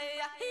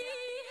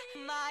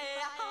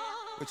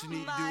What you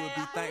need to do is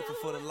be thankful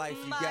for the life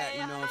you got,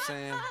 you know what I'm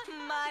saying?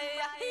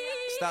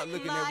 Stop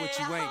looking at what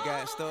you ain't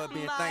got, start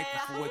being thankful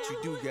for what you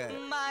do got.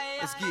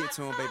 Let's get it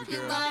to him, baby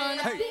girl.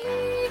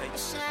 Hey.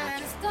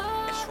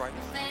 That's right.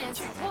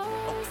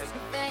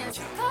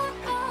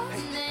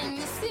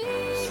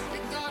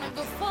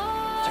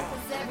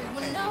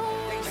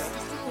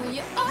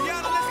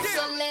 Rihanna, let's get it.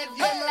 So live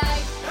your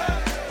life.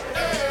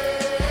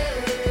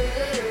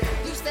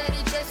 You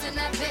steady chasing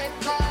that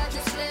paper,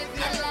 just live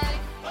your life.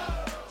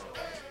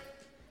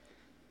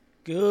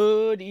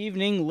 Good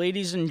evening,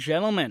 ladies and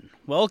gentlemen.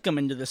 Welcome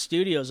into the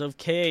studios of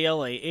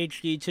KALA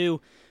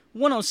HD2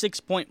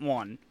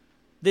 106.1.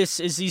 This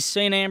is the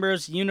St.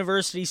 Ambrose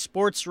University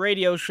Sports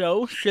radio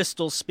show,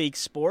 Schiestel Speaks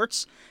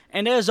Sports,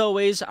 and as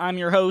always, I'm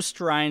your host,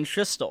 Ryan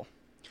Schiestel.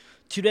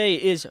 Today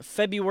is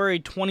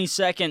February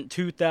 22nd,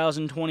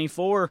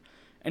 2024,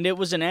 and it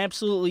was an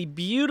absolutely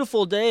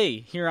beautiful day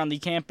here on the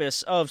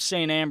campus of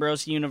St.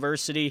 Ambrose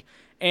University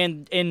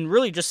and in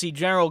really just the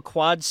general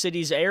Quad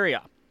Cities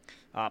area.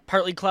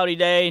 Partly cloudy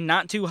day,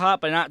 not too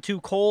hot but not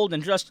too cold,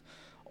 and just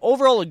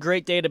overall a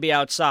great day to be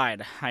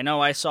outside. I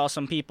know I saw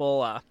some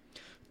people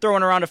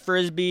throwing around a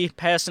frisbee,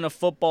 passing a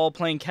football,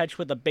 playing catch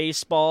with a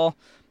baseball.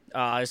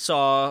 I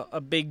saw a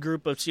big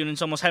group of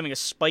students almost having a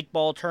spike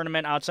ball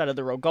tournament outside of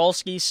the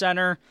Rogalski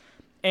Center,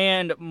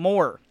 and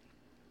more.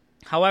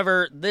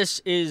 However,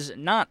 this is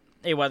not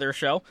a weather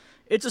show,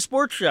 it's a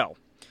sports show.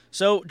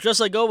 So, just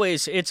like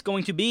always, it's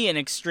going to be an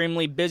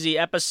extremely busy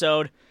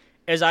episode,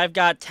 as I've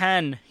got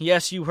 10,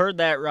 yes, you heard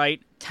that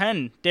right,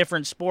 10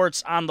 different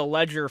sports on the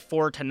ledger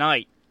for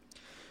tonight.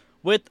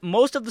 With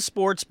most of the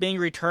sports being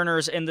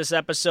returners in this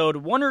episode,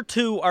 one or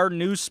two are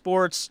new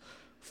sports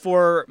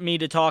for me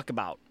to talk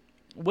about.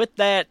 With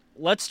that,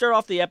 let's start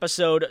off the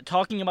episode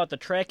talking about the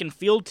track and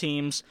field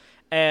teams,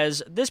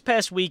 as this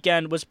past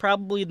weekend was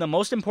probably the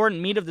most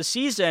important meet of the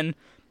season.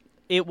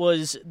 It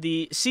was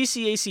the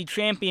CCAC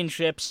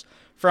Championships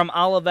from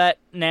Olivet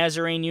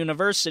Nazarene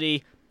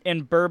University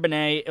in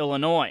Bourbonnais,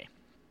 Illinois.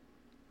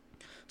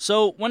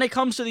 So, when it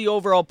comes to the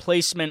overall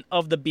placement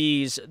of the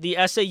Bees, the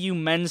SAU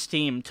men's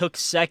team took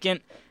second,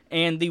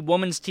 and the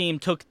women's team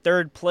took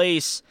third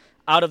place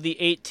out of the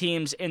 8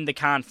 teams in the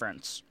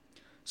conference.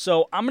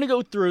 So, I'm going to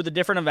go through the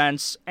different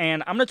events,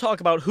 and I'm going to talk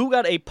about who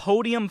got a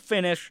podium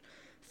finish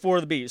for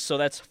the Bees. So,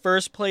 that's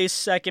first place,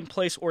 second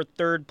place, or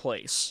third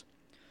place.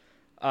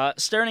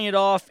 Starting it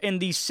off in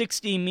the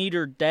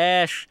 60-meter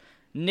dash,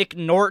 Nick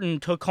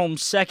Norton took home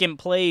second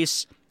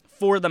place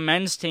for the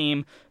men's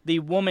team. The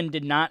woman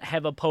did not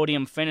have a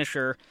podium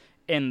finisher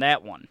in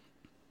that one.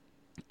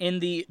 In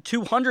the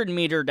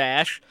 200-meter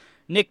dash,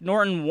 Nick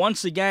Norton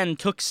once again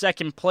took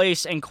second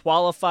place and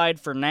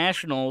qualified for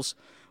nationals.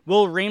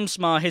 Will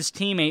Reemsma, his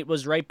teammate,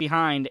 was right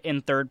behind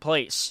in third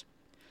place.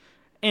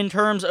 In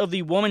terms of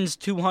the women's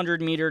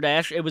 200-meter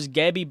dash, it was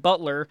Gabby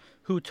Butler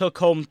who took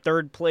home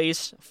third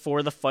place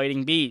for the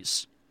Fighting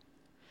Bees.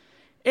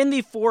 In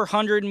the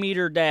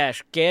 400-meter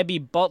dash, Gabby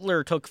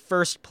Butler took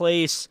first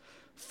place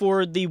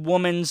for the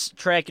women's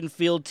track and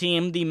field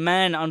team. The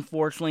men,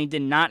 unfortunately,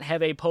 did not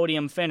have a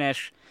podium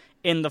finish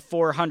in the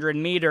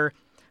 400-meter.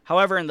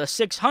 However, in the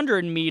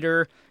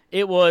 600-meter,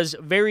 it was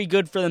very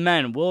good for the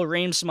men. Will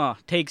Reemsma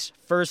takes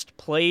first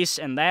place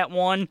in that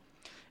one,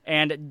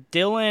 and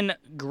Dylan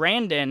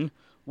Grandin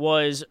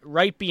was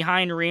right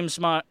behind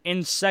Reemsma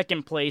in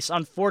second place.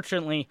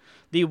 Unfortunately,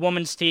 the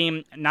women's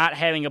team not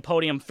having a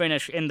podium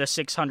finish in the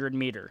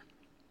 600-meter.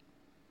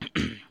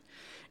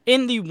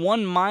 In the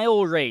 1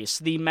 mile race,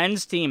 the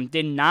men's team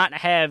did not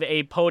have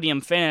a podium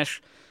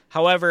finish.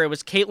 However, it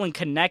was Caitlin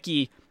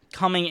Konecki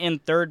coming in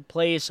third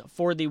place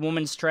for the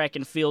women's track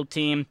and field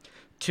team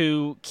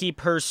to keep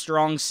her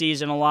strong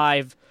season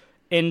alive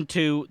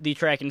into the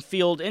track and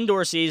field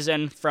indoor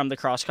season from the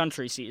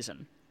cross-country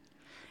season.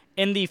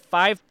 In the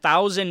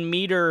 5,000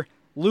 meter,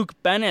 Luke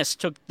Bennis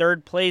took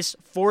third place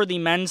for the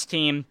men's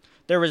team.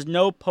 There was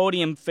no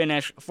podium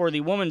finish for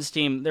the women's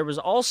team. There was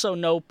also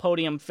no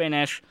podium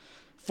finish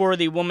for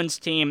the women's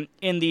team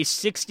in the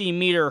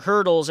 60-meter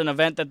hurdles, an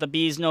event that the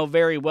Bees know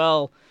very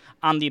well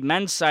on the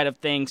men's side of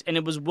things, and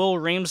it was Will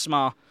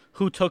Reemsma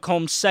who took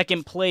home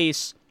second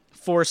place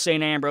for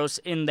St. Ambrose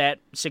in that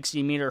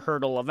 60-meter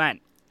hurdle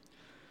event.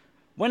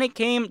 When it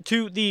came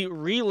to the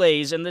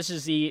relays, and this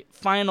is the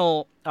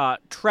final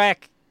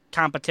track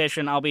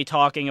competition I'll be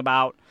talking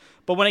about,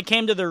 but when it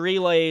came to the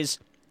relays,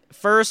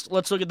 first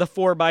let's look at the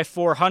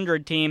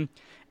 4x400 team,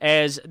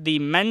 as the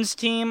men's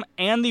team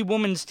and the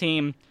women's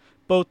team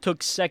both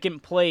took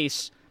second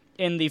place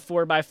in the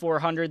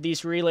 4x400.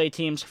 These relay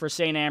teams for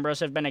St. Ambrose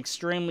have been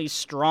extremely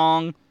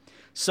strong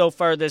so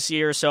far this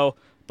year, so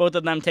both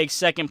of them take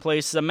second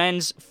place. The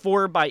men's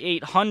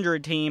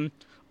 4x800 team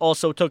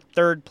also took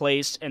third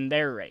place in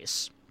their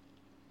race.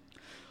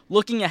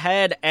 Looking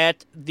ahead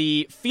at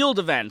the field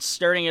events,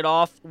 starting it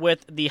off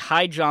with the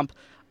high jump,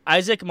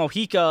 Isaac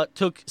Mojica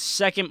took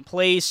second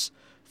place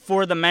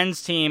for the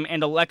men's team,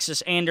 and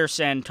Alexis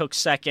Anderson took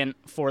second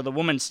for the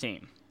women's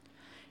team.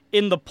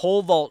 In the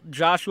pole vault,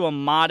 Joshua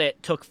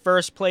Moditt took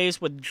first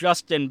place with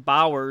Justin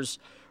Bowers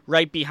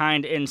right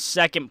behind in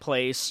second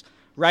place.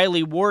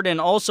 Riley Warden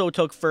also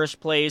took first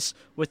place,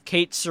 with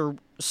Kate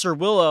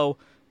Cerwillo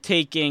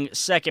taking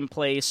second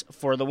place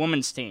for the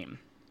women's team.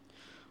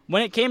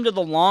 When it came to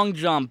the long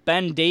jump,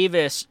 Ben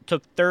Davis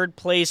took third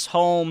place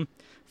home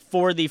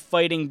for the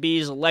Fighting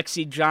Bees.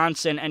 Lexi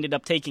Johnson ended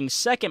up taking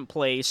second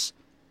place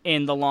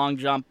in the long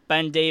jump.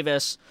 Ben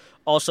Davis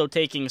also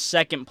taking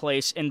second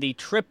place in the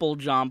triple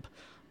jump,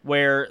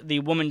 where the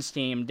women's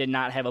team did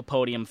not have a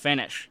podium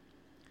finish.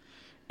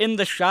 In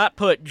the shot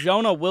put,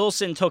 Jonah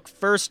Wilson took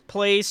first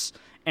place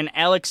and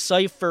Alex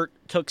Seifert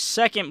took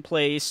second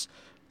place.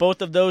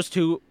 Both of those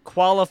two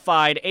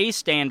qualified A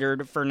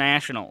standard for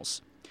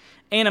nationals.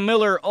 Anna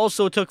Miller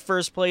also took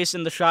first place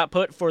in the shot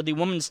put for the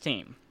women's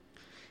team.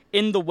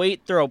 In the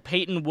weight throw,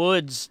 Peyton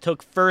Woods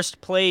took first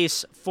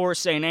place for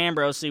St.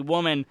 Ambrose. The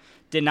woman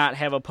did not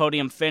have a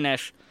podium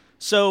finish.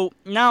 So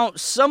now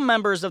some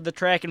members of the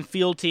track and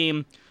field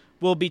team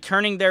will be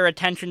turning their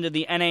attention to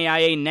the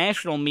NAIA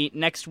National Meet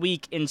next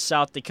week in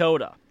South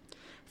Dakota.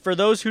 For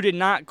those who did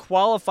not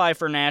qualify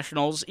for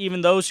nationals,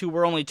 even those who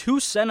were only 2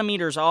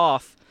 centimeters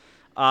off,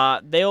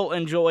 they'll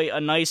enjoy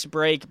a nice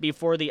break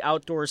before the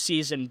outdoor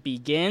season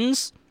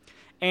begins.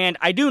 And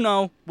I do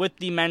know, with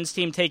the men's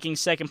team taking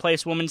second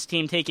place, women's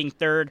team taking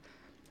third,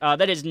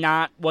 that is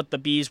not what the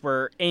Bees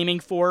were aiming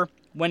for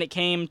when it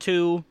came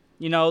to,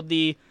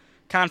 the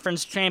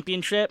conference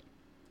championship.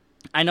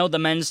 I know the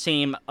men's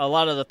team, a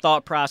lot of the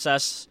thought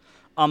process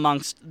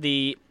amongst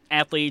the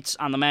athletes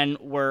on the men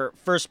were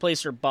first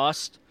place or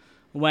bust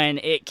when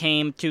it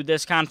came to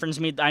this conference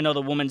meet. I know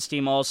the women's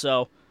team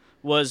also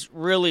was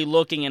really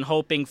looking and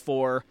hoping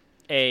for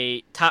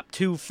a top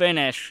 2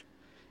 finish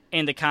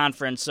in the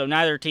conference. So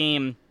neither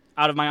team,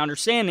 out of my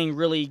understanding,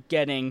 really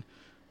getting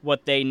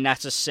what they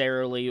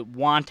necessarily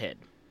wanted.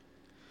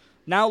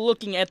 Now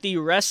looking at the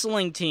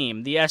wrestling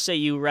team, the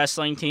SAU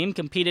wrestling team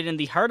competed in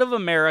the Heart of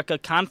America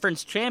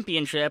Conference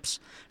Championships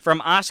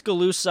from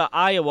Oskaloosa,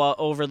 Iowa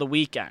over the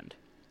weekend.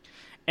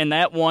 In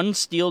that one,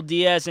 Steele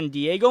Diaz and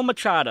Diego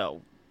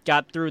Machado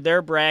got through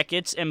their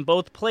brackets and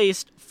both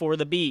placed for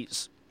the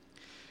Bees.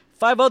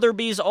 5 other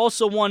Bees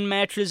also won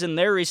matches in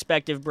their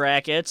respective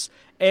brackets,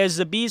 as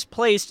the Bees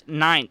placed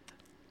 9th.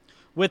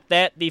 With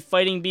that, the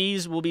Fighting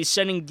Bees will be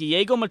sending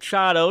Diego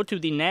Machado to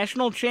the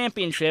National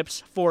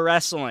Championships for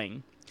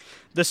wrestling.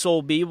 The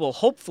Soul Bee will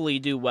hopefully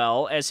do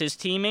well, as his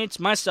teammates,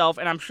 myself,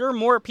 and I'm sure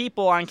more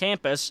people on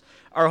campus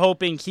are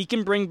hoping he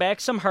can bring back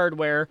some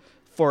hardware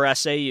for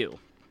SAU.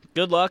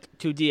 Good luck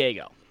to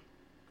Diego.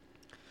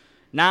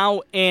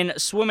 Now, in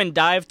swim and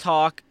dive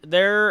talk,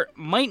 there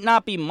might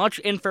not be much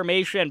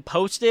information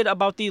posted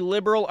about the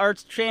Liberal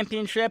Arts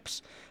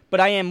Championships,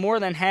 but I am more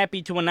than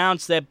happy to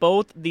announce that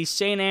both the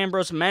St.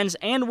 Ambrose men's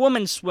and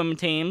women's swim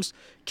teams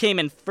came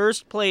in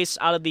first place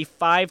out of the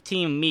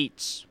 5-team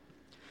meets.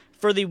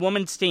 For the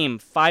women's team,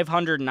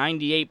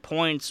 598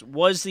 points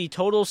was the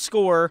total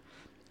score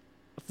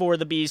for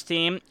the Bees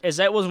team, as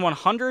that was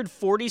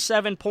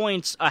 147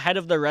 points ahead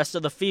of the rest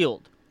of the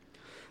field.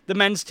 The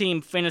men's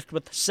team finished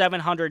with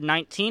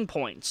 719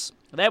 points.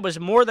 That was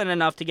more than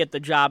enough to get the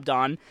job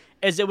done,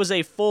 as it was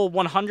a full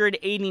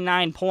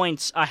 189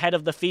 points ahead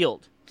of the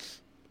field.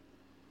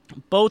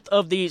 Both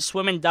of the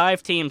swim and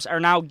dive teams are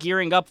now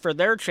gearing up for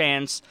their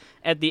chance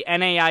at the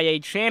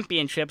NAIA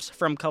Championships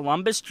from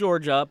Columbus,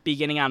 Georgia,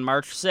 beginning on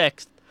March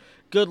 6th.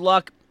 Good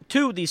luck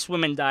to the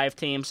swim and dive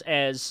teams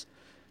as,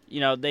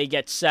 they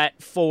get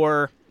set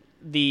for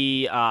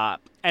the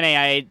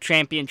NAIA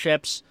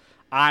Championships.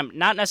 I'm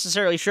not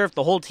necessarily sure if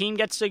the whole team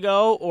gets to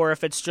go or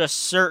if it's just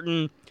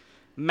certain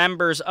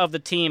members of the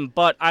team,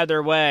 but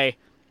either way,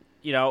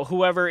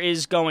 whoever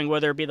is going,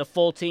 whether it be the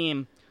full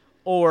team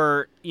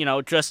or,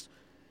 just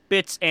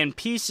bits and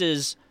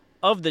pieces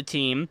of the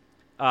team,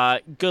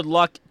 good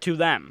luck to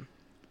them.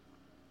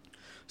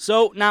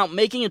 So now,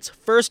 making its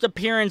first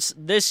appearance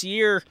this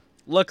year,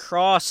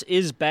 lacrosse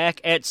is back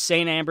at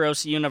St.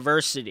 Ambrose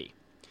University.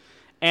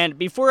 And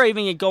before I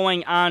even get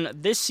going on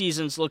this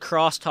season's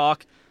lacrosse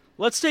talk,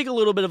 let's take a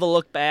little bit of a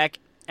look back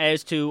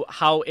as to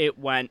how it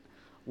went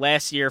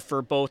last year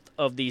for both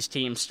of these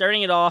teams.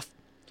 Starting it off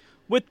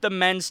with the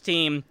men's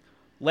team,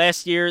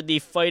 last year the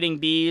Fighting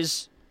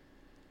Bees,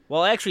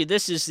 well actually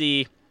this is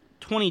the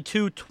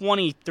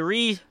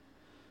 22-23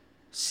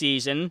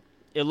 season.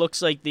 It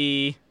looks like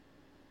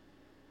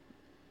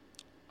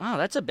wow,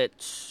 that's a bit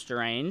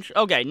strange.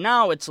 Okay,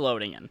 now it's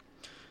loading in.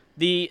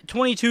 The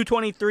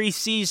 22-23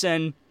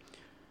 season,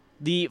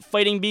 the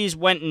Fighting Bees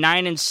went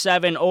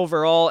 9-7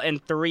 overall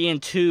and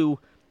 3-2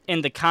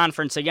 in the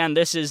conference. Again,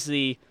 this is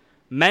the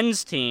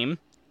men's team.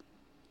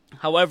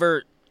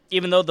 However,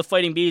 even though the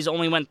Fighting Bees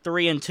only went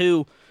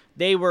 3-2,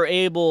 they were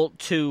able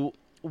to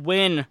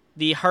win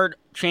the Hart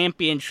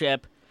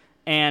Championship,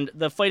 and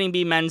the Fighting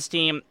Bee men's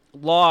team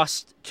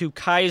lost to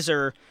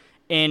Kaiser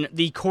in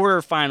the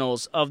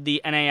quarterfinals of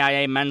the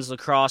NAIA Men's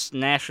Lacrosse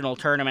National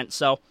Tournament.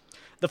 So,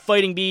 the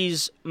Fighting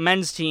Bees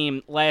men's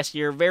team last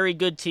year, very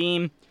good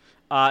team.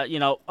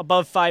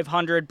 Above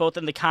 500, both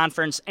in the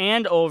conference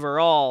and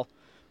overall.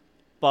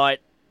 But,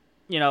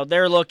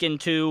 they're looking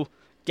to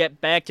get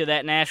back to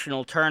that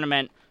national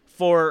tournament.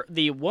 For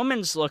the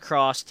women's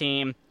lacrosse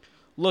team,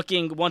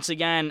 looking once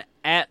again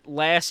at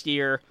last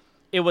year,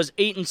 it was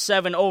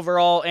 8-7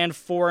 overall and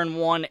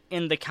 4-1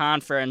 in the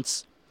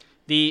conference.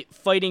 The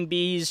Fighting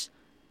Bees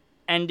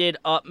ended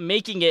up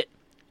making it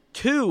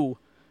to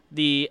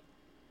the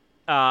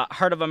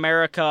Heart of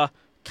America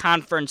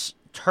Conference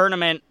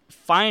Tournament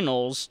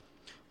Finals,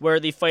 where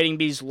the Fighting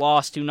Bees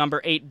lost to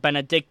number 8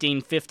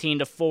 Benedictine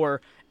 15-4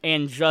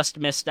 and just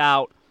missed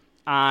out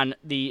on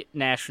the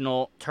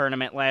national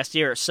tournament last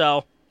year.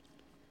 So,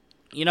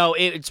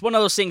 it's one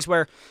of those things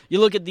where you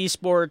look at these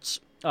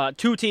sports,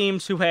 two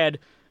teams who had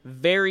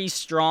very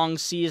strong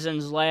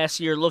seasons last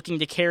year looking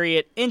to carry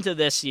it into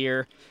this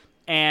year,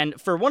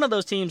 and for one of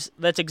those teams,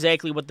 that's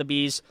exactly what the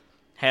Bees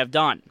have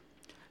done.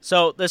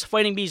 So this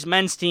Fighting Bees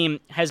men's team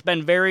has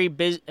been very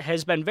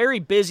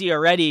busy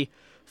already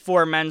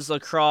for men's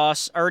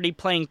lacrosse, already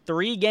playing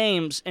 3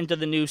 games into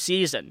the new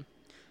season.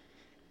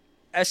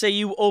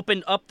 SAU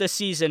opened up the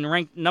season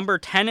ranked number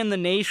 10 in the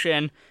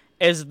nation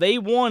as they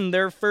won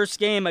their first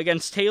game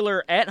against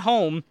Taylor at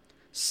home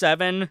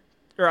 10-7.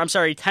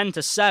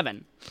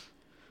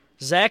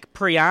 Zach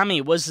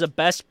Priami was the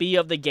best B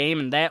of the game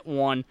in that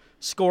one,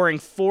 scoring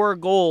 4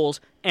 goals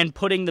and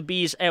putting the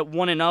Bees at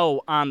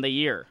 1-0 on the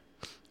year.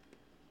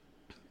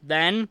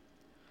 Then,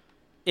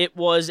 it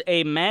was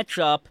a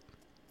matchup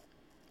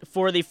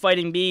for the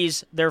Fighting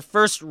Bees, their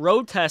first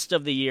road test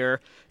of the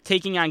year,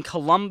 taking on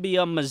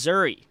Columbia,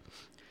 Missouri.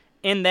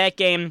 In that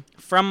game,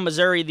 from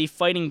Missouri, the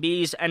Fighting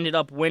Bees ended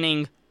up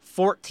winning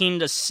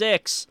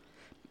 14-6,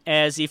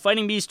 as the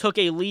Fighting Bees took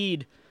a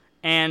lead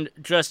and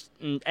just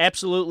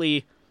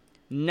absolutely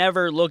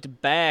never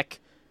looked back.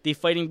 The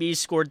Fighting Bees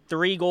scored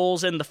 3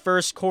 goals in the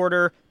first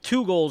quarter,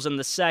 2 goals in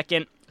the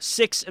second,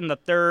 6 in the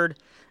third,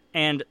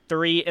 and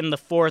 3 in the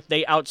fourth.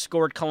 They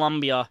outscored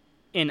Columbia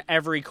in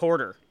every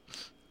quarter.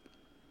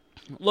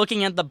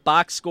 Looking at the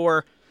box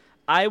score,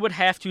 I would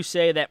have to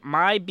say that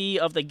my B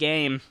of the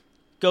game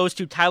goes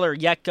to Tyler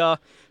Yetka.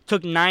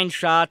 Took 9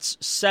 shots,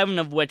 7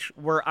 of which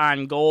were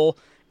on goal,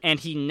 and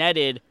he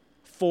netted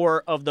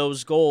 4 of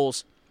those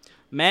goals.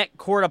 Matt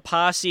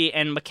Cortopassi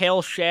and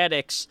Mikhail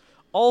Shaddix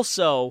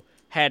also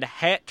had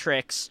hat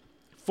tricks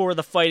for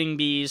the Fighting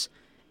Bees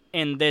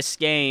in this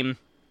game.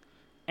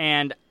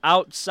 And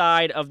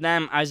outside of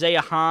them,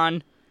 Isaiah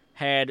Hahn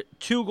had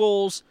 2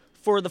 goals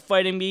for the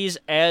Fighting Bees,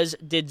 as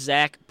did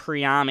Zach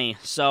Priami.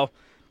 So,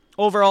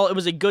 overall, it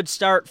was a good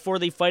start for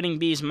the Fighting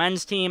Bees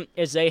men's team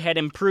as they had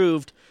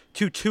improved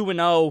to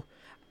 2-0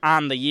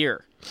 on the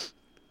year.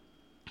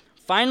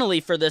 Finally,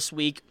 for this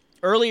week,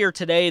 earlier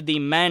today, the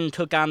men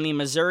took on the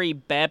Missouri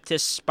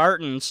Baptist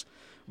Spartans,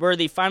 where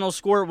the final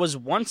score was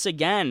once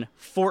again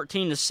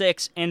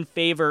 14-6 in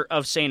favor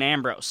of St.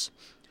 Ambrose.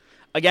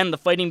 Again, the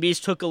Fighting Bees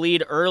took a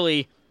lead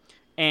early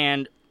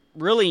and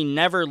really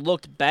never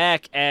looked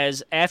back,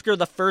 as after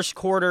the first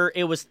quarter,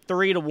 it was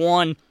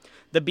 3-1.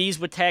 The Bees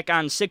would tack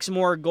on 6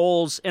 more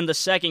goals in the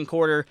second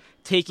quarter,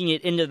 taking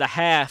it into the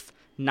half,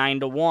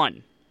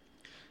 9-1.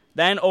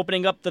 Then,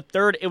 opening up the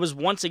third, it was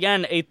once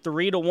again a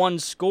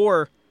 3-1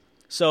 score.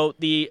 So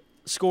the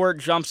score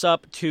jumps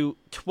up to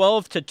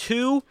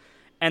 12-2,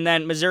 and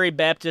then Missouri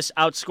Baptist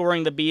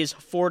outscoring the Bees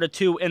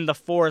 4-2 in the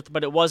fourth,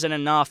 but it wasn't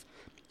enough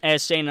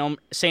as St.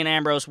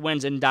 Ambrose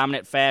wins in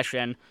dominant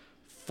fashion,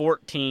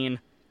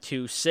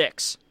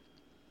 14-6.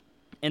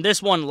 In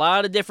this one, a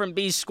lot of different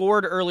Bees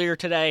scored earlier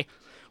today,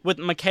 with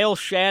Mikhail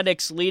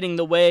Shaddix leading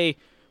the way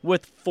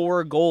with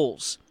 4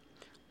 goals.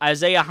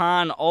 Isaiah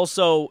Hahn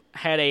also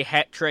had a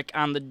hat trick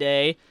on the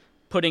day,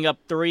 putting up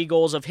 3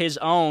 goals of his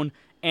own,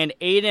 and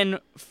Aiden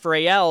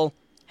Frayel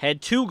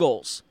had 2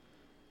 goals.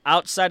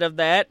 Outside of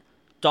that,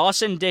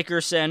 Dawson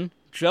Dickerson,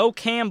 Joe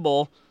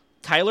Campbell,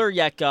 Tyler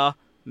Yetka,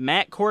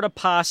 Matt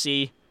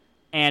Cortopassi,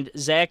 and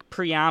Zach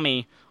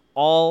Priami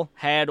all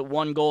had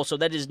 1 goal. So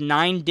that is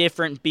 9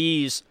 different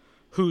Bees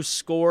who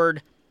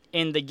scored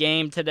in the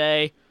game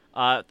today.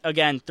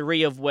 Again,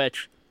 3 of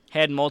which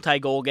had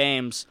multi-goal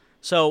games.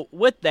 So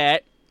with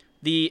that,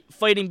 the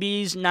Fighting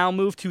Bees now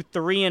move to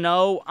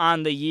 3-0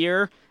 on the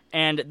year,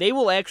 and they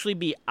will actually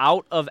be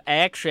out of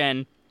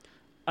action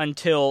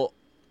until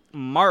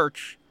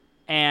March.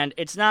 And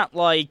it's not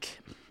like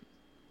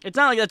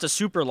that's a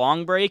super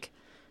long break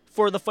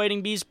for the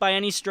Fighting Bees by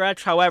any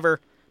stretch.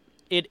 However,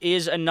 it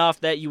is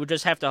enough that you would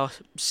just have to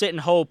sit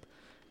and hope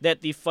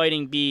that the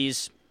Fighting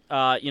Bees,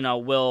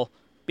 will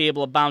be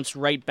able to bounce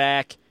right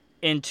back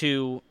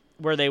into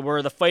where they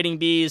were. The Fighting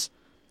Bees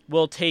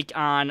will take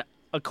on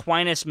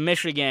Aquinas,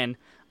 Michigan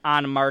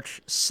on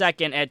March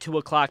 2nd at 2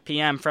 o'clock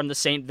p.m. from the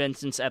St.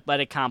 Vincent's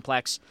Athletic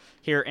Complex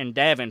here in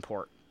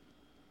Davenport.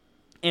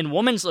 In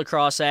women's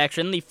lacrosse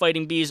action, the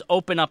Fighting Bees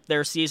open up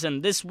their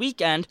season this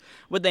weekend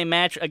with a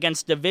match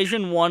against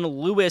Division I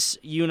Lewis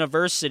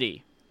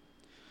University.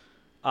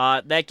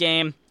 That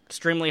game,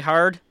 extremely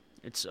hard.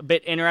 It's a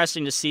bit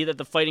interesting to see that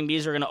the Fighting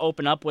Bees are going to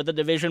open up with a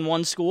Division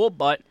I school,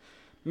 but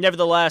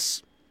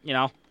nevertheless,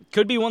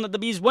 could be one that the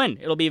Bees win.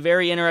 It'll be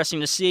very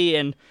interesting to see,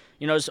 and,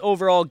 just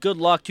overall good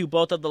luck to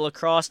both of the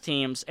lacrosse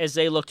teams as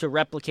they look to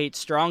replicate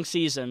strong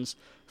seasons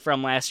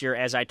from last year,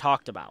 as I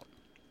talked about.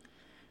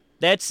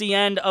 That's the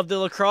end of the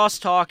lacrosse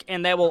talk,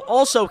 and that will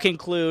also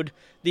conclude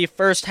the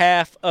first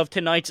half of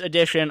tonight's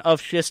edition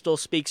of Schiestel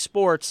Speaks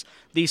Sports,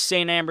 the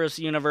St. Ambrose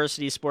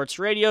University Sports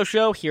radio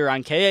show here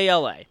on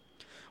KALA.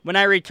 When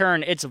I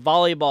return, it's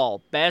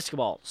volleyball,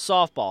 basketball,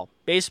 softball,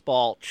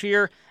 baseball,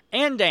 cheer,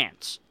 and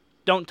dance.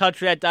 Don't touch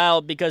that dial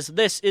because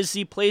this is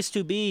the place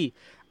to be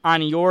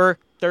on your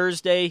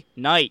Thursday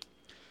night.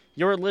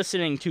 You're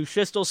listening to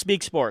Schiestel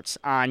Speaks Sports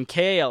on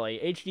KALA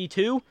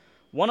HD2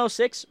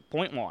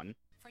 106.1.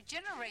 For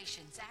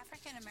generations,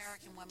 African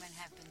American women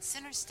have been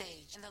center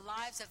stage in the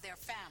lives of their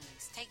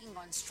families, taking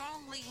on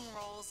strong leading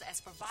roles as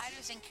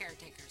providers and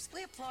caretakers.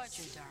 We applaud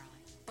you, darling,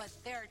 but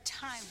there are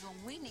times when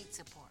we need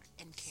support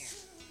and care,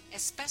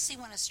 especially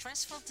when a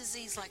stressful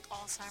disease like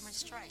Alzheimer's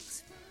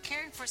strikes.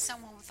 Caring for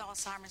someone with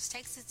Alzheimer's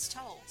takes its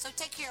toll. So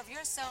take care of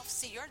yourself,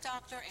 see your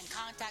doctor, and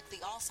contact the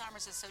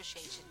Alzheimer's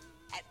Association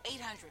at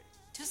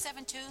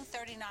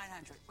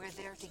 800-272-3900. We're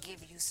there to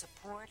give you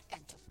support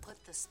and to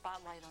put the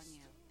spotlight on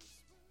you.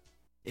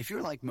 If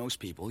you're like most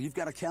people, you've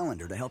got a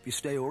calendar to help you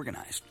stay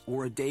organized,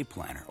 or a day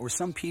planner, or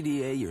some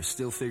PDA you're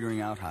still figuring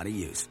out how to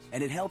use.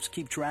 And it helps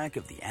keep track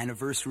of the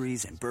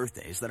anniversaries and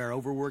birthdays that our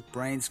overworked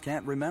brains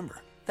can't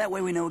remember. That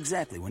way we know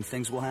exactly when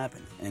things will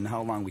happen and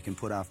how long we can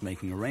put off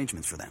making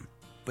arrangements for them.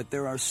 But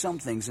there are some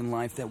things in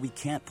life that we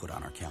can't put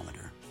on our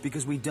calendar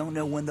because we don't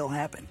know when they'll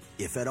happen,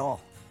 if at all.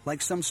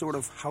 Like some sort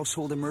of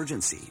household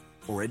emergency,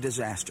 or a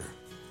disaster,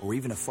 or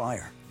even a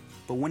fire.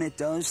 But when it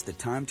does, the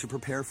time to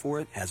prepare for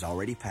it has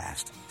already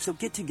passed. So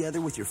get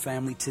together with your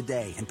family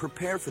today and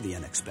prepare for the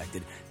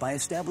unexpected by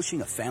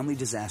establishing a family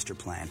disaster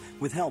plan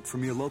with help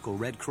from your local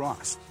Red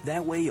Cross.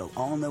 That way you'll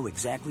all know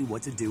exactly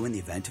what to do in the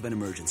event of an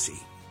emergency.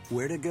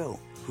 Where to go,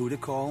 who to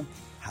call,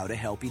 how to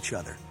help each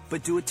other.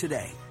 But do it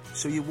today,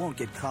 so you won't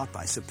get caught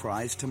by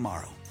surprise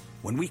tomorrow.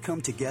 When we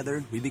come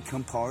together, we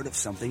become part of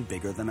something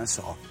bigger than us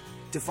all.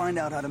 To find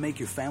out how to make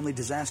your family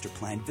disaster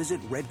plan, visit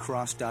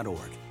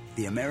redcross.org.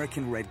 The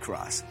American Red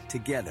Cross.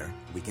 Together,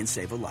 we can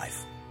save a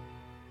life.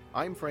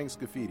 I'm Frank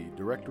Scafidi,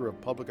 Director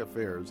of Public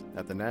Affairs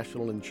at the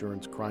National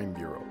Insurance Crime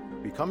Bureau.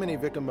 Becoming a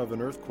victim of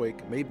an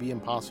earthquake may be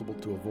impossible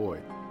to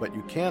avoid, but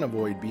you can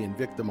avoid being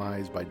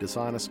victimized by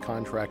dishonest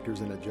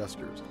contractors and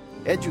adjusters.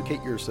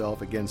 Educate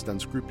yourself against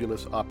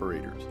unscrupulous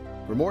operators.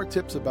 For more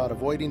tips about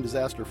avoiding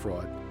disaster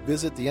fraud,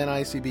 visit the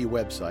NICB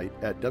website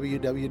at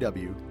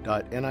www.nicb.org.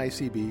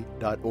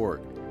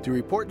 To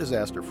report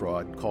disaster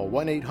fraud, call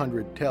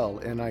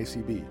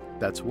 1-800-TEL-NICB.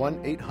 That's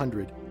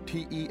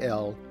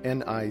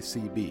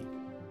 1-800-TEL-NICB.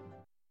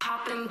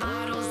 Popping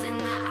bottles in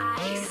the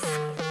ice,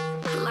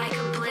 like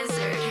a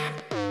blizzard.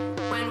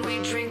 When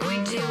we drink, we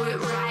do it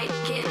right.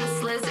 Getting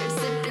slizzard,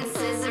 sipping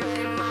scissor.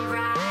 In my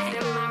ride,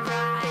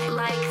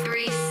 like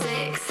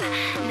 3-6.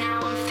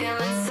 Now I'm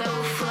feeling so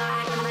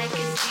fly, like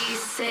a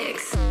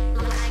G6,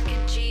 like a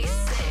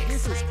G6.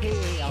 This is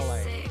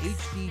KALA,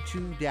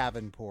 HD2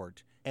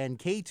 Davenport, and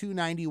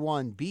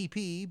K291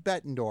 BP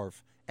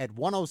Bettendorf at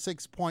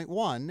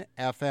 106.1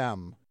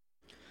 FM.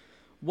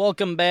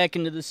 Welcome back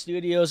into the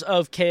studios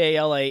of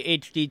KALA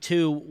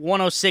HD2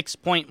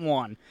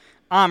 106.1.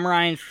 I'm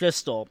Ryan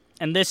Schiestel,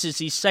 and this is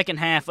the second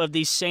half of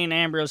the St.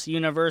 Ambrose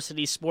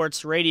University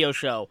Sports radio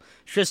show,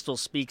 Schiestel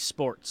Speaks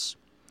Sports.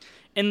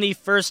 In the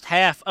first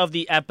half of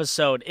the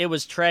episode, it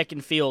was track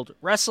and field,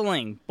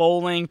 wrestling,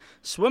 bowling,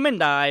 swim and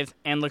dive,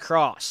 and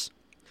lacrosse.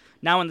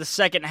 Now in the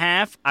second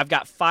half, I've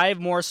got 5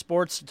 more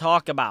sports to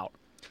talk about.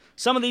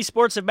 Some of these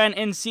sports have been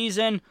in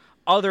season,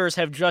 others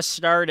have just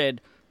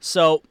started,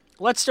 so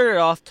let's start it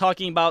off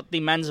talking about the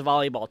men's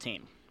volleyball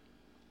team.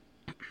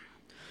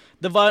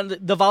 The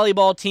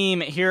volleyball team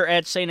here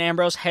at St.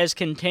 Ambrose has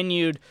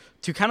continued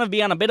to kind of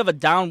be on a bit of a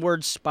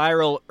downward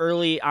spiral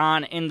early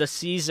on in the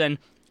season,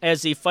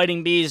 as the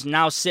Fighting Bees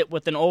now sit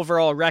with an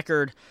overall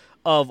record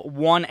of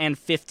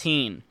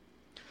 1-15.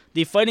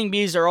 The Fighting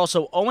Bees are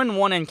also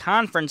 0-1 in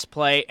conference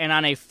play and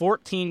on a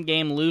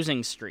 14-game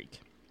losing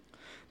streak.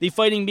 The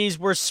Fighting Bees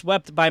were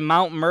swept by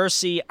Mount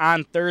Mercy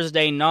on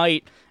Thursday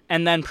night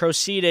and then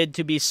proceeded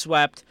to be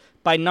swept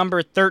by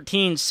number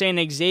 13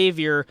 St.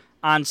 Xavier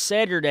on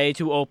Saturday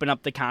to open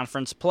up the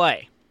conference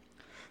play.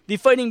 The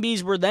Fighting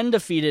Bees were then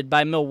defeated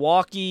by the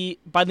Milwaukee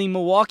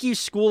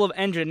School of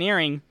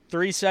Engineering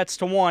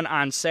 3-1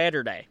 on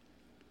Saturday.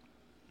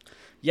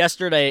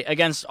 Yesterday,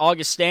 against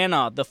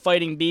Augustana, the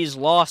Fighting Bees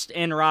lost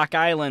in Rock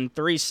Island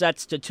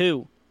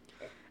 3-2.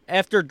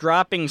 After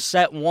dropping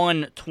set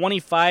 1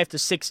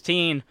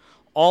 25-16,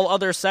 all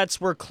other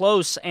sets were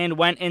close and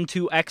went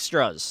into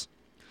extras.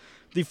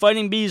 The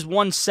Fighting Bees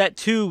won set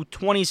 2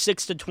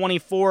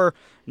 26-24,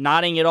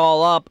 knotting it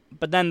all up,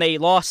 but then they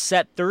lost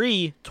set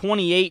 3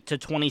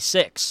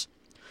 28-26.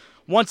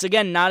 Once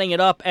again, knotting it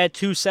up at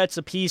 2 sets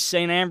apiece,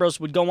 St. Ambrose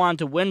would go on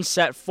to win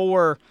set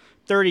 4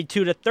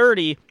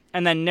 32-30,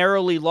 and then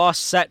narrowly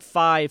lost set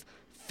 5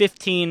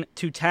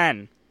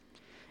 15-10.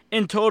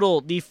 In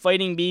total, the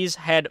Fighting Bees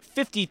had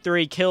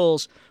 53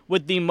 kills,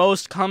 with the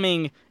most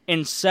coming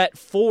in set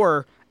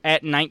 4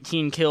 at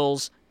 19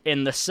 kills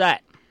in the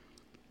set.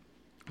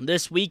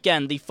 This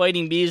weekend, the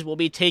Fighting Bees will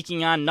be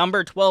taking on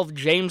number 12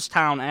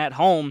 Jamestown at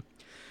home.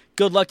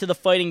 good luck to the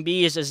Fighting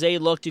Bees as they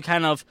look to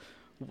kind of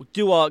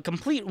do a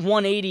complete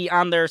 180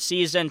 on their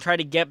season, try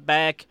to get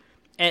back,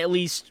 at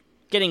least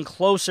getting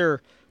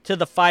closer to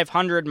the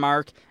 500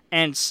 mark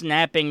and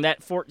snapping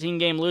that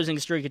 14-game losing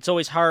streak. It's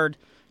always hard,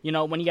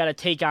 when you got to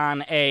take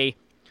on a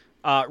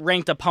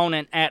ranked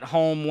opponent at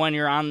home when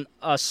you're on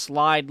a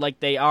slide like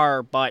they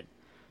are. But,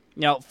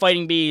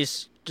 Fighting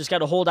Bees just got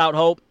to hold out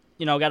hope.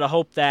 Got to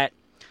hope that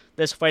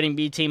this Fighting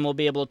Bee team will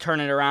be able to turn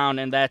it around,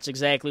 and that's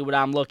exactly what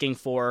I'm looking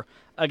for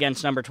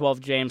against number 12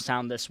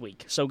 Jamestown this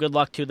week. So good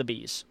luck to the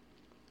Bees.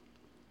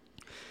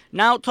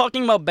 Now,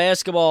 talking about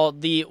basketball,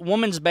 the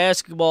women's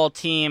basketball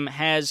team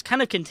has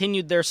kind of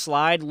continued their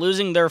slide,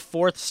 losing their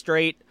 4th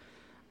straight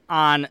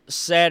on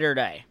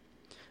Saturday.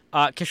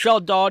 Cashel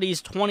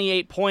Doughty's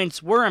 28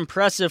 points were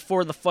impressive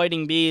for the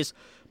Fighting Bees,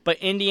 but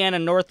Indiana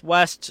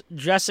Northwest's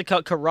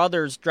Jessica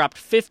Carruthers dropped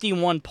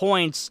 51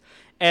 points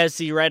as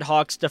the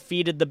Redhawks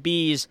defeated the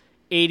Bees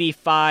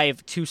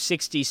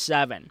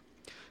 85-67.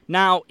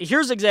 Now,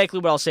 here's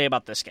exactly what I'll say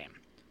about this game.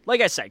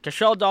 Like I said,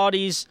 Cashel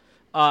Doughty's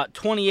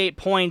 28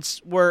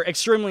 points were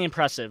extremely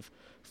impressive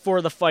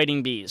for the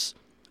Fighting Bees.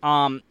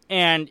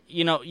 And,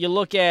 you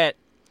look at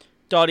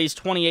Doughty's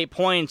 28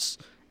 points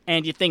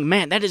and you think,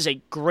 man, that is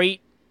a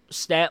great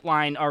stat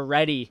line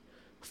already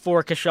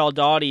for Cashel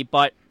Doughty.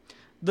 But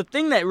the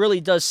thing that really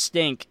does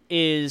stink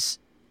is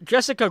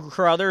Jessica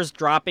Carruthers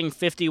dropping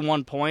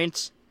 51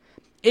 points.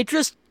 It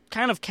just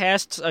kind of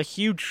casts a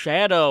huge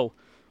shadow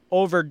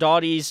over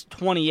Doughty's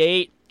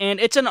 28, and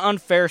it's an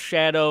unfair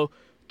shadow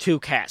to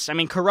cast. I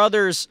mean,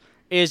 Carruthers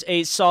is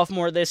a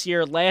sophomore this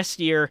year. Last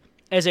year,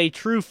 as a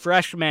true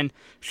freshman,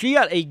 she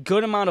got a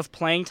good amount of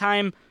playing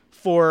time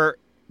for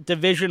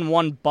Division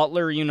I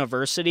Butler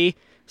University.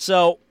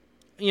 So,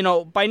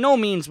 by no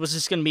means was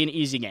this going to be an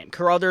easy game.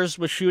 Carruthers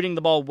was shooting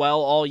the ball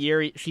well all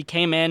year. She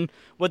came in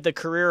with the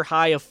career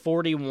high of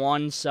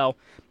 41. So,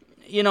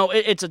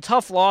 it's a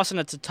tough loss and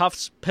it's a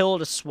tough pill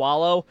to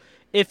swallow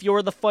if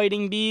you're the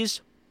Fighting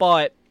Bees.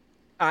 But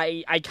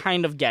I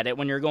kind of get it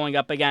when you're going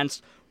up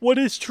against what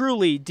is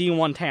truly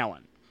D1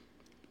 talent.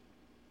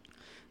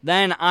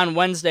 Then on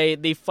Wednesday,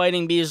 the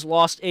Fighting Bees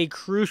lost a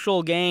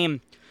crucial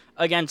game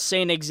against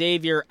St.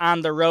 Xavier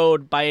on the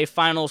road by a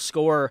final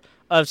score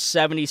of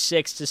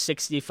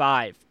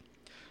 76-65.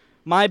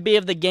 My Bee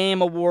of the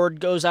Game award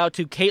goes out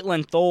to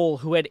Caitlin Thole,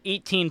 who had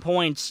 18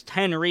 points,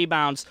 10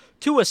 rebounds,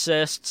 2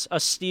 assists, a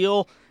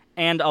steal,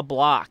 and a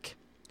block.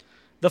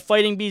 The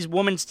Fighting Bees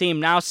women's team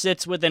now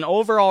sits with an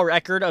overall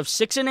record of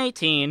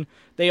 6-18.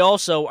 They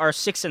also are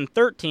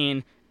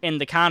 6-13 in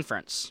the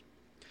conference.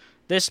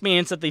 This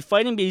means that the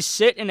Fighting Bees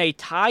sit in a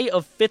tie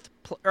of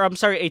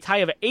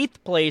 8th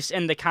place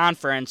in the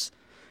conference,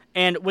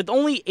 and with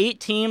only 8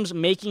 teams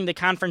making the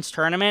conference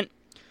tournament,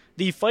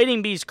 the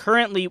Fighting Bees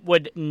currently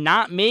would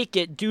not make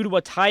it due to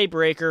a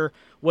tiebreaker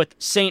with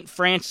St.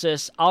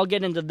 Francis. I'll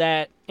get into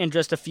that in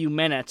just a few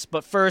minutes,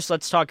 but first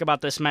let's talk about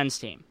this men's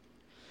team.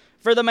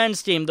 For the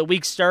men's team, the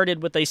week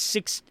started with a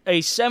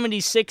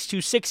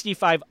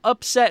 76-65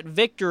 upset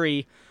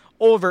victory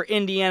over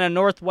Indiana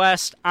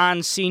Northwest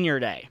on Senior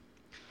Day.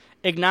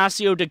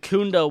 Ignacio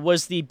DeCunda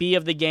was the Bee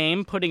of the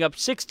game, putting up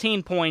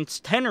 16 points,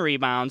 10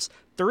 rebounds,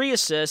 3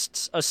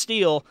 assists, a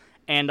steal,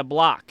 and a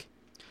block.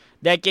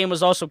 That game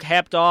was also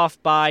capped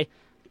off by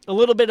a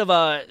little bit of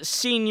a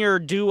senior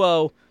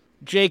duo,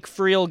 Jake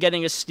Friel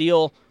getting a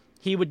steal.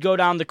 He would go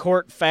down the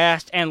court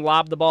fast and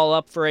lob the ball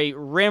up for a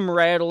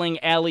rim-rattling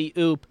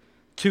alley-oop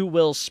to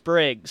Will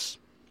Spriggs.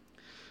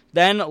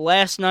 Then,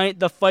 last night,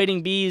 the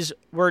Fighting Bees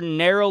were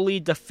narrowly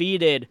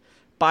defeated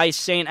by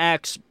St.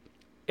 X.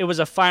 It was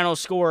a final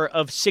score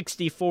of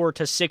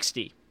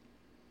 64-60.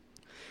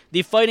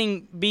 The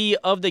Fighting Bee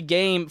of the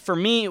game, for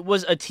me,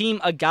 was Ateem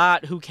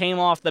Agat, who came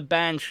off the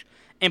bench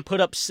and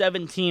put up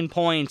 17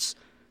 points,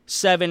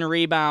 7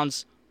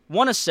 rebounds,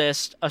 1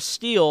 assist, a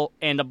steal,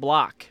 and a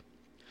block.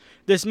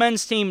 This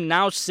men's team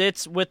now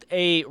sits with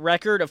a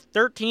record of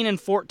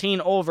 13-14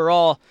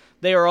 overall.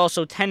 They are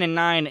also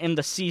 10-9 in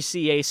the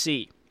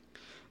CCAC.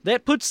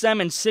 That puts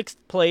them in 6th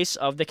place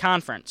of the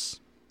conference.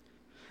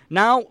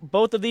 Now,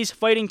 both of these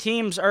fighting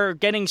teams are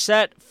getting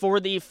set for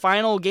the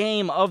final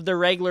game of the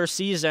regular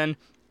season,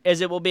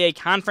 as it will be a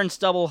conference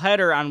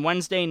doubleheader on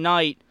Wednesday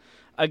night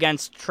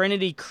against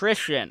Trinity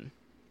Christian.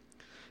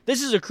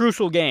 This is a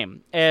crucial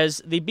game,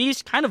 as the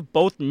Bees kind of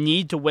both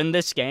need to win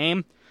this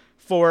game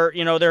for,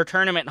 their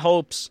tournament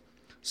hopes.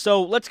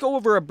 So let's go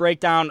over a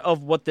breakdown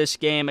of what this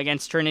game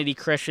against Trinity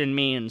Christian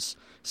means,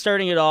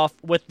 starting it off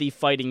with the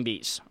Fighting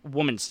Bees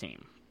women's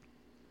team.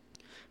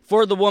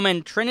 For the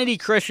women, Trinity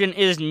Christian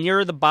is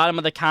near the bottom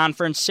of the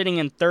conference, sitting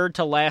in 3rd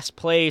to last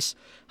place.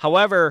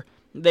 However,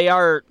 they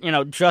are,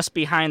 just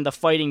behind the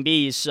Fighting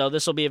Bees, so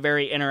this will be a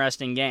very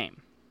interesting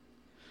game.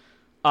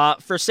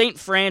 For St.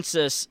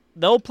 Francis,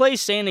 they'll play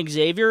St.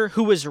 Xavier,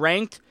 who was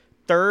ranked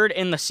 3rd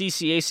in the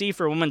CCAC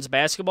for women's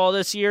basketball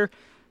this year,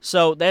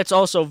 so that's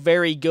also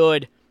very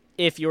good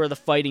if you're the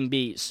Fighting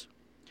Bees.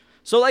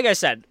 So like I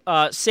said,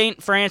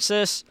 St.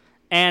 Francis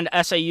and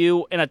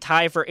SAU in a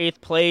tie for 8th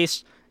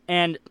place,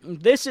 and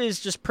this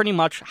is just pretty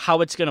much how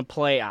it's going to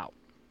play out.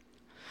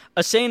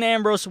 A St.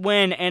 Ambrose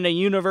win and a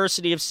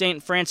University of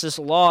St. Francis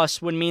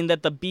loss would mean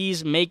that the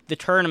Bees make the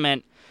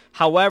tournament.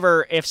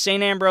 However, if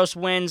St. Ambrose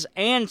wins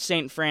and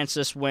St.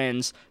 Francis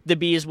wins, the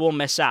Bees will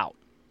miss out.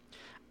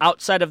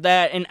 Outside of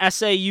that, an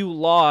SAU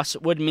loss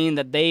would mean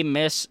that they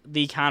miss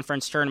the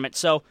conference tournament.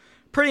 So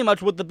pretty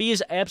much what the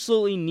Bees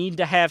absolutely need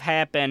to have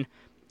happen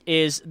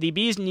is the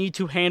Bees need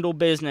to handle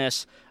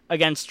business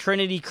against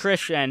Trinity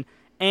Christian,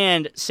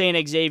 and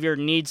St. Xavier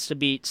needs to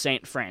beat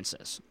St.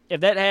 Francis. If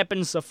that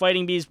happens, the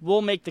Fighting Bees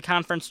will make the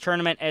conference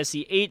tournament as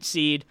the 8th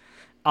seed,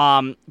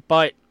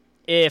 but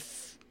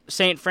if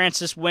St.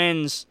 Francis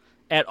wins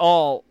at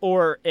all,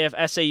 or if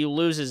SAU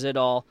loses at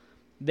all,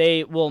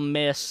 they will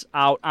miss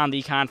out on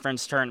the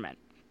conference tournament.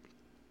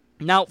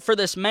 Now, for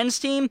this men's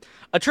team,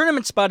 a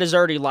tournament spot is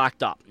already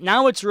locked up.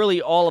 Now it's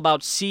really all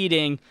about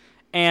seeding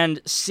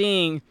and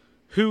seeing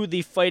who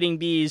the Fighting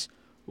Bees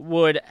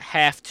would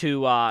have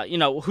to,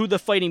 who the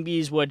Fighting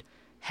Bees would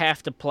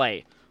have to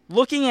play.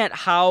 Looking at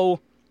how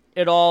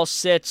it all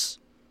sits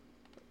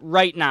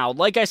right now,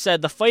 like I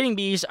said, the Fighting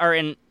Bees are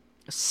in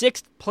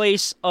 6th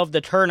place of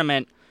the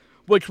tournament,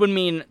 which would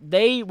mean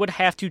they would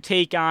have to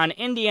take on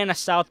Indiana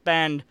South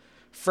Bend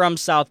from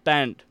South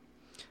Bend.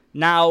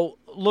 Now,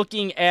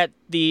 looking at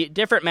the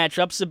different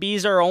matchups, the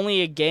Bees are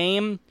only a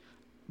game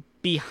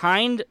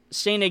behind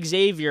St.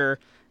 Xavier,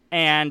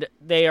 and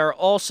they are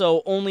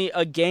also only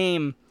a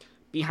game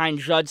behind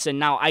Judson.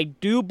 Now, I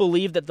do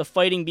believe that the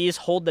Fighting Bees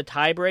hold the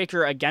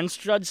tiebreaker against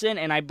Judson,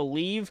 and I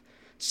believe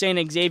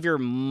St. Xavier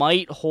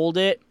might hold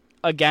it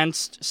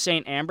against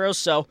St. Ambrose.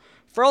 So,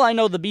 for all I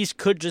know, the Bees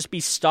could just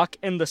be stuck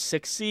in the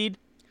 6th seed.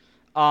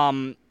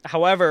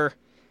 However,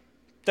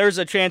 there's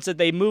a chance that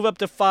they move up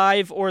to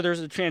 5, or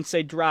there's a chance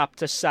they drop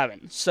to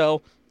 7.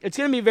 So, it's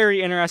going to be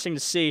very interesting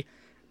to see.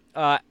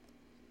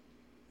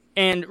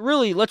 And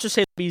really, let's just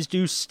say the Bees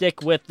do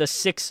stick with the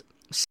 6th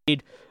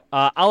seed.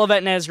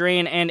 Olivet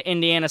Nazarene and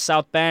Indiana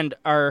South Bend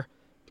and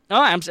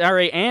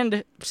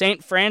and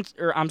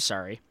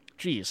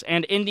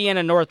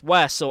Indiana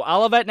Northwest. So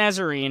Olivet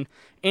Nazarene,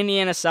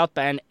 Indiana South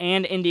Bend,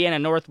 and Indiana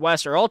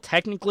Northwest are all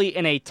technically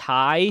in a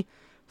tie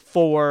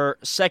for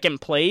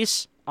 2nd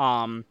place,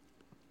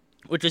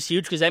 which is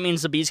huge because that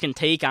means the Bees can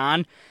take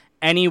on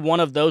any one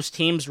of those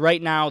teams.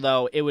 Right now,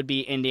 though, it would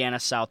be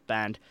Indiana South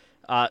Bend.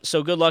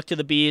 So good luck to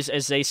the Bees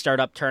as they start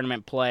up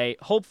tournament play,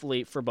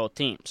 hopefully for both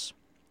teams.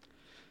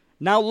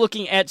 Now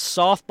looking at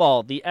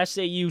softball, the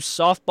SAU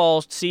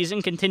softball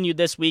season continued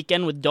this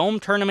weekend with Dome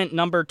Tournament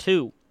number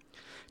 2.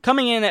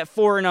 Coming in at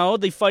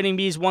 4-0, the Fighting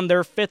Bees won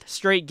their 5th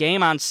straight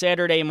game on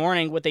Saturday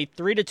morning with a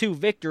 3-2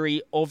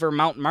 victory over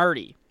Mount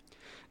Marty.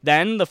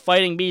 Then the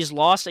Fighting Bees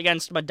lost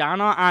against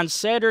Madonna on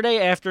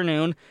Saturday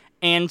afternoon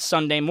and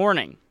Sunday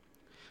morning.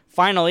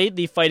 Finally,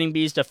 the Fighting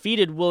Bees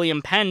defeated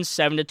William Penn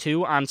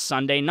 7-2 on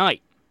Sunday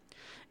night.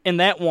 In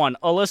that one,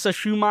 Alyssa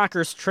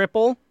Schumacher's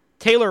triple,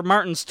 Taylor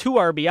Martin's 2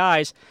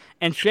 RBIs,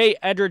 and Shay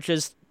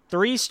Edrich's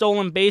 3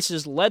 stolen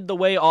bases led the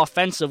way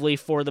offensively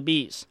for the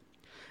Bees.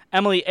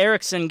 Emily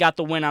Erickson got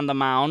the win on the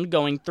mound,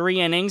 going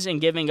 3 innings and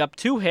giving up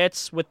 2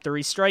 hits with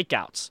 3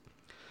 strikeouts.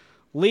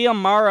 Leah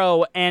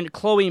Morrow and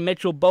Chloe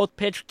Mitchell both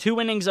pitched 2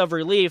 innings of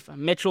relief,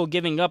 Mitchell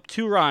giving up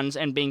 2 runs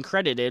and being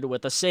credited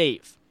with a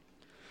save.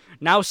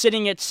 Now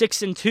sitting at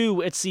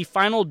 6-2, it's the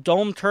final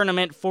Dome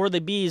tournament for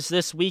the Bees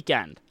this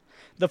weekend.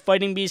 The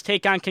Fighting Bees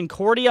take on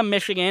Concordia,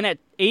 Michigan at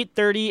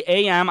 8:30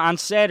 a.m. on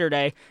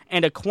Saturday,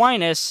 and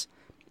Aquinas,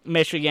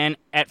 Michigan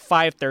at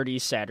 5:30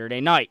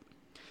 Saturday night.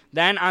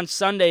 Then on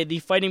Sunday, the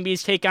Fighting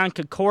Bees take on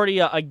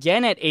Concordia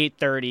again at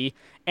 8:30,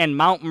 and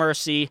Mount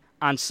Mercy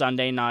on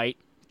Sunday night.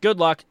 Good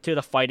luck to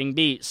the Fighting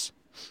Bees.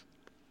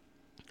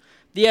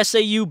 The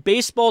SAU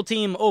baseball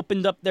team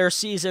opened up their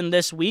season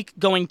this week,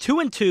 going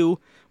 2-2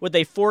 with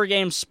a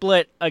 4-game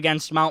split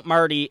against Mount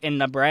Marty in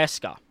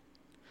Nebraska.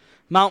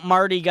 Mount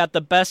Marty got the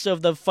best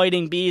of the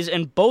Fighting Bees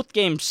in both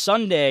games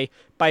Sunday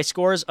by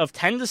scores of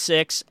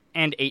 10-6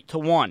 and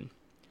 8-1.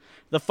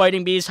 The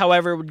Fighting Bees,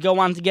 however, would go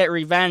on to get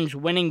revenge,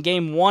 winning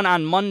Game 1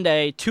 on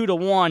Monday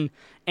 2-1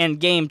 and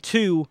Game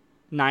 2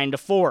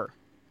 9-4.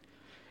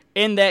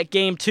 In that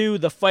Game 2,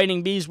 the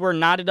Fighting Bees were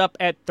knotted up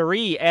at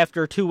 3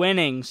 after 2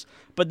 innings,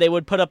 but they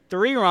would put up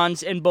 3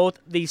 runs in both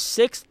the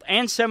 6th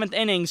and 7th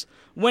innings,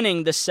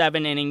 winning the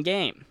 7-inning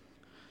game.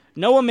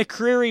 Noah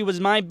McCreary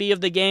was my B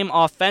of the game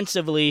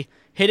offensively,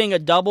 hitting a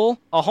double,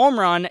 a home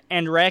run,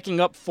 and racking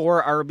up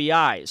 4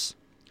 RBIs.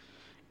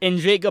 In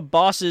Jacob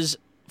Boss's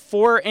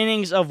 4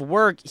 innings of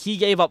work, he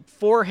gave up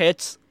 4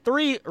 hits,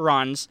 3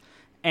 runs,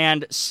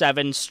 and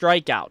 7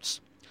 strikeouts.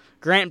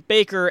 Grant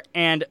Baker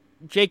and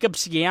Jacob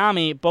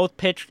Sciami both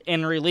pitched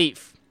in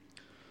relief.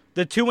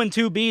 The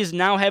 2-2 Bees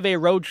now have a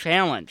road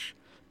challenge.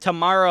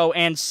 Tomorrow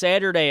and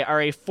Saturday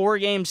are a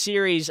 4-game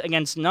series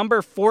against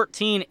number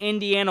 14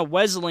 Indiana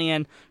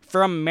Wesleyan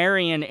from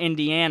Marion,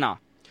 Indiana.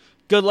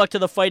 Good luck to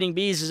the Fighting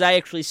Bees, as I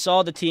actually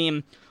saw the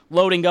team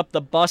loading up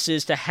the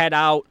buses to head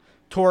out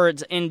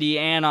towards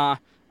Indiana,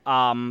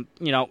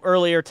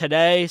 earlier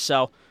today.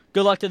 So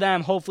good luck to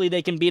them. Hopefully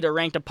they can beat a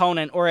ranked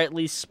opponent or at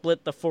least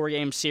split the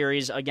 4-game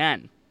series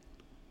again.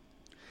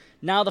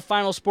 Now the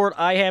final sport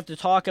I have to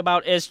talk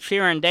about is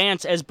cheer and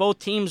dance, as both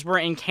teams were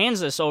in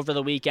Kansas over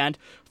the weekend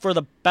for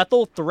the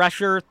Bethel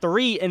Thresher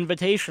 3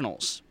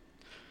 Invitationals.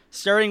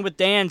 Starting with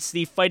dance,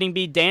 the Fighting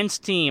Bee dance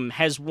team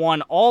has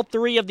won all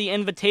 3 of the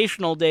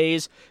invitational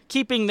days,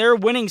 keeping their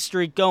winning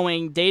streak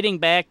going dating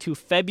back to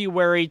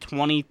February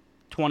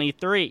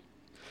 2023.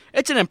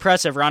 It's an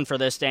impressive run for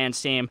this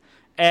dance team,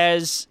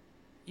 as,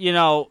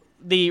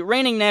 the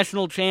reigning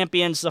national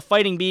champions, the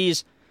Fighting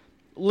Bees,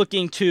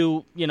 looking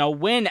to,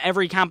 win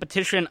every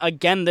competition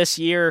again this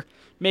year,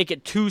 make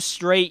it 2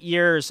 straight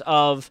years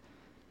of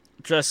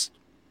just,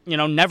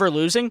 never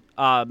losing.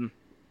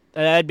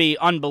 That'd be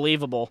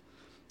unbelievable.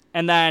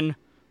 And then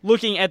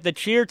looking at the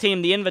cheer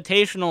team, the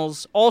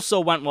invitationals also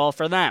went well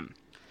for them.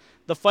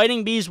 The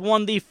Fighting Bees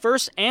won the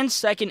first and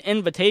second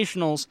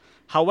invitationals.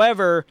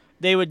 However,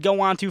 they would go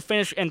on to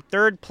finish in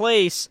 3rd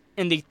place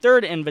in the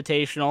 3rd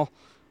invitational,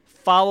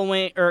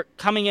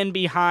 coming in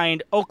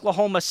behind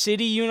Oklahoma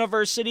City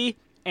University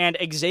and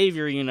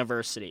Xavier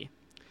University.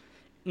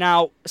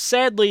 Now,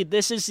 sadly,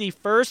 this is the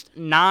first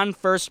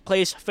non-first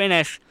place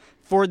finish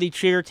for the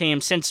cheer team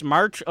since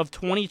March of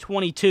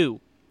 2022.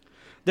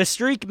 The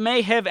streak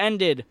may have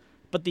ended,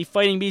 but the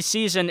Fighting Bees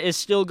season is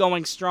still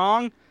going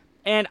strong,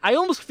 and I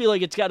almost feel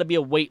like it's got to be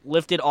a weight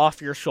lifted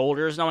off your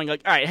shoulders, knowing all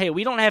right, hey,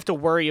 we don't have to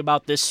worry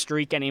about this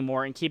streak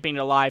anymore and keeping it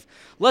alive.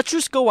 Let's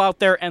just go out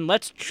there and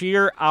let's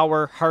cheer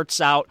our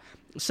hearts out.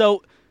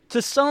 So,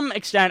 to some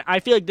extent, I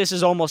feel like this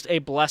is almost a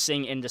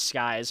blessing in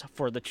disguise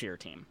for the cheer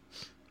team.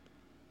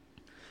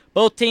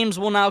 Both teams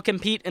will now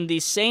compete in the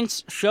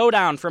Saints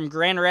Showdown from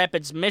Grand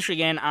Rapids,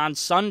 Michigan on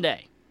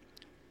Sunday.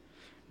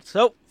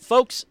 So,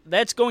 folks,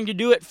 that's going to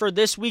do it for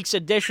this week's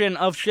edition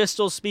of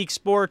Schiestel Speaks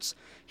Sports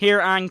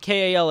here on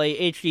KALA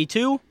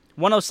HD2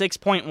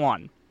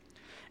 106.1.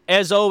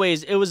 As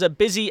always, it was a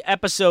busy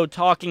episode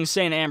talking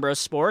St. Ambrose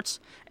sports,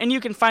 and you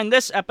can find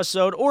this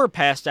episode or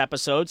past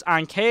episodes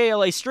on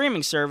KALA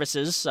streaming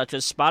services such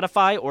as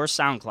Spotify or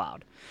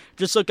SoundCloud.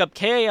 Just look up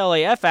KALA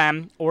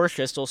FM or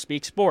Schiestel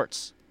Speaks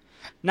Sports.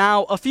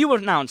 Now, a few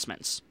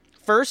announcements.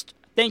 First,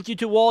 thank you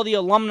to all the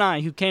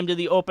alumni who came to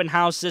the open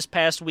house this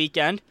past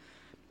weekend.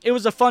 It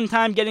was a fun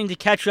time getting to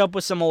catch up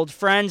with some old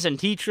friends and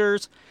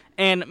teachers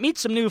and meet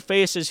some new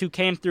faces who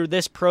came through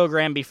this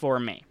program before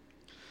me.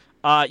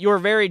 Your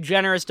very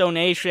generous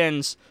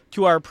donations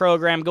to our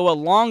program go a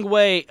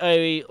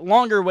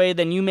longer way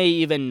than you may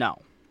even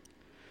know.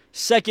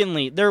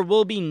 Secondly, there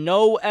will be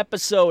no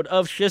episode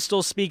of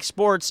Schiestel Speaks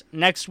Sports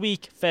next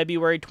week,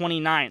 February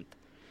 29th.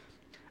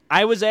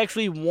 I was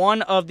actually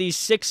one of the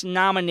 6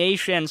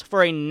 nominations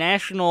for a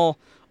national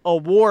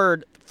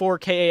award for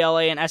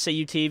KALA and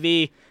SAU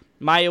TV,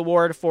 my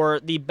award for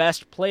the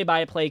best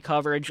play-by-play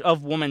coverage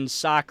of women's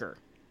soccer.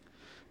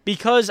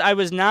 Because I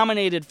was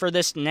nominated for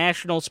this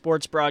National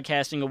Sports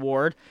Broadcasting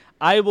Award,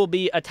 I will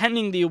be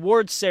attending the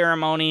awards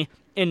ceremony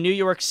in New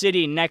York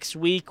City next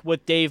week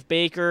with Dave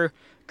Baker,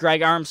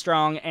 Greg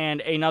Armstrong,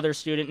 and another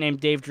student named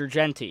Dave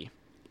Dragenti.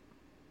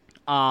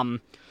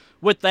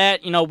 With that,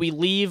 we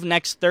leave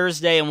next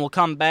Thursday and we'll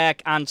come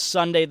back on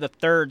Sunday the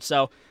 3rd,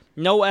 so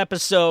no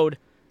episode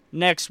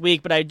next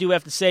week, but I do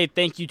have to say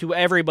thank you to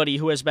everybody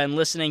who has been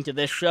listening to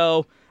this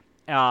show,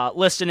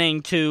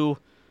 listening to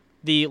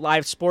the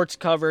live sports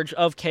coverage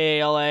of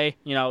KALA,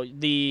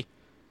 the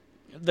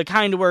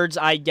kind words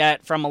I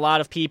get from a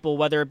lot of people,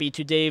 whether it be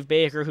to Dave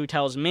Baker who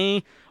tells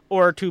me,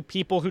 or to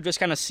people who just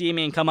kind of see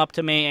me and come up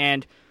to me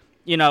and,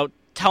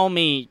 tell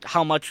me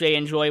how much they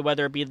enjoy,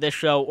 whether it be this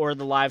show or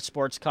the live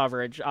sports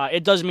coverage.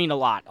 It does mean a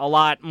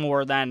lot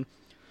more than,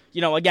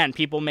 again,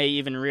 people may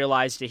even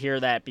realize to hear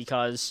that,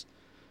 because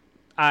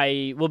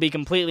I will be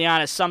completely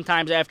honest,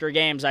 sometimes after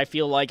games I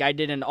feel like I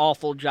did an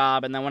awful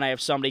job, and then when I have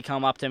somebody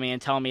come up to me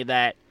and tell me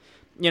that,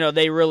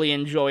 they really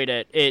enjoyed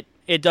it,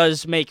 it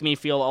does make me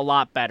feel a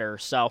lot better.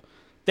 So,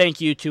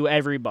 thank you to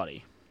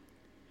everybody.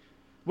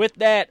 With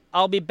that,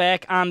 I'll be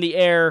back on the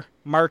air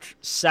March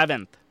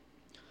 7th.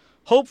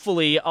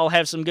 Hopefully, I'll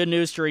have some good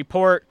news to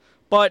report,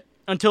 but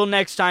until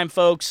next time,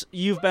 folks,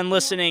 you've been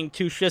listening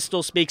to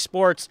Schiestel Speaks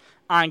Sports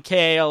on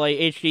KALA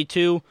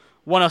HD2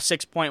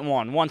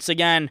 106.1. Once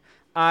again,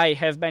 I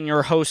have been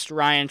your host,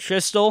 Ryan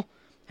Schiestel.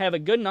 Have a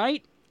good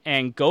night,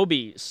 and go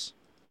Bees.